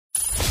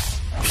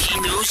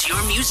knows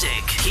your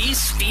music. He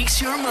speaks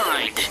your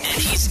mind.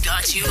 And he's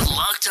got you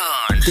locked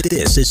on.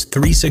 This is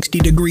 360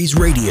 Degrees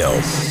Radio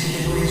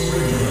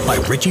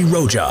by Richie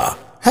Roja.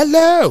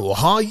 Hello,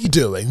 how are you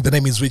doing? The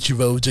name is Richie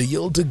Roja.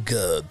 You'll do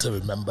good to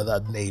remember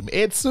that name.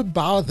 It's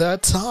about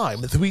that time.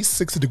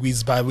 360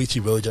 Degrees by Richie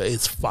Roja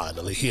is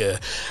finally here.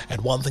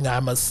 And one thing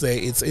I must say,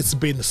 it's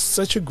been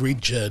such a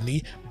great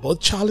journey, both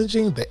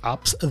challenging, the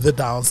ups and the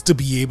downs, to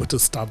be able to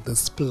start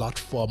this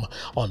platform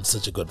on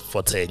such a good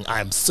footing.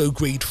 I am so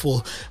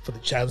grateful for the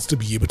chance to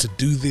be able to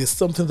do this,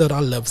 something that I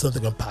love,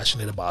 something I'm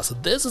passionate about. So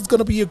this is going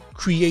to be a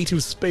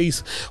creative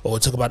space where we'll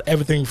talk about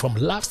everything from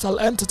lifestyle,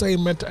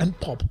 entertainment, and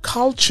pop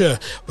culture.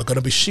 We're going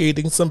to be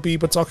shading some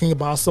people, talking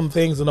about some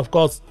things, and of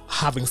course,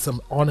 having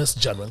some honest,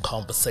 genuine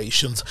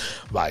conversations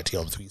right here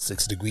on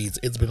 360 Degrees.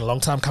 It's been a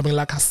long time coming,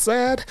 like I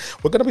said.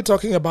 We're going to be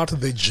talking about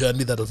the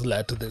journey that has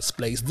led to this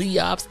place, the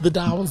ups, the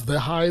downs, the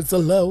highs, the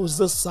lows,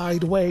 the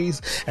sideways,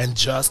 and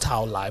just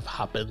how life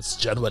happens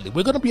generally.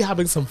 We're going to be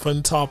having some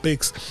fun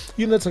topics,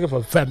 talking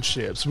about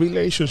friendships,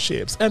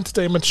 relationships,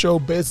 entertainment, show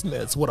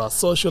business, what our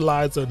social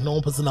lives and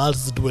known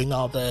personalities are doing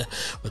out there.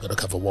 We're going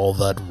to cover all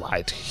that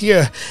right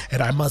here.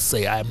 And I must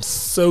say, I'm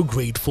so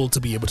grateful to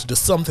be able to do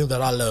something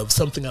that I love,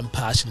 something I'm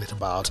passionate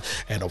about,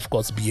 and of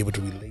course be able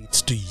to relate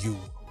to you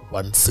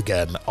once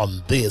again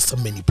on this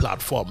mini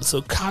platform.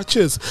 So catch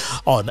us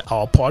on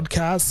our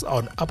podcast,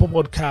 on Apple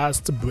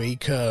Podcasts,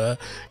 Breaker.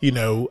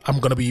 I'm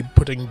going to be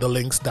putting the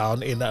links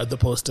down in the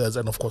posters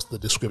and of course the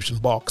description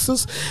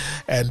boxes,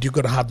 and you're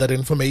going to have that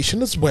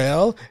information as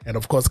well. And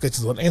of course catch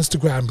us on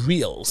Instagram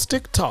Reels,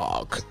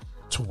 TikTok,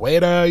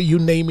 Twitter, you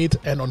name it,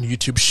 and on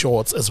YouTube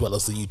Shorts as well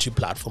as the YouTube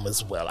platform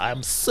as well.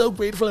 I'm so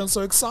grateful and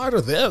so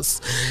excited.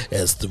 This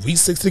is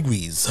 360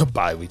 Degrees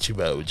by Richie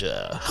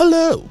Roja.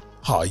 Hello,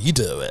 how are you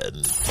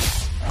doing?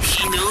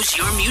 He knows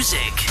your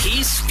music.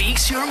 He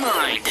speaks your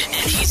mind. And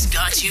he's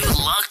got you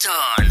locked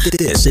on.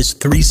 This is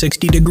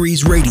 360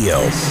 Degrees Radio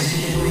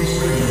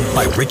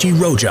by Richie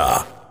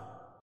Roja.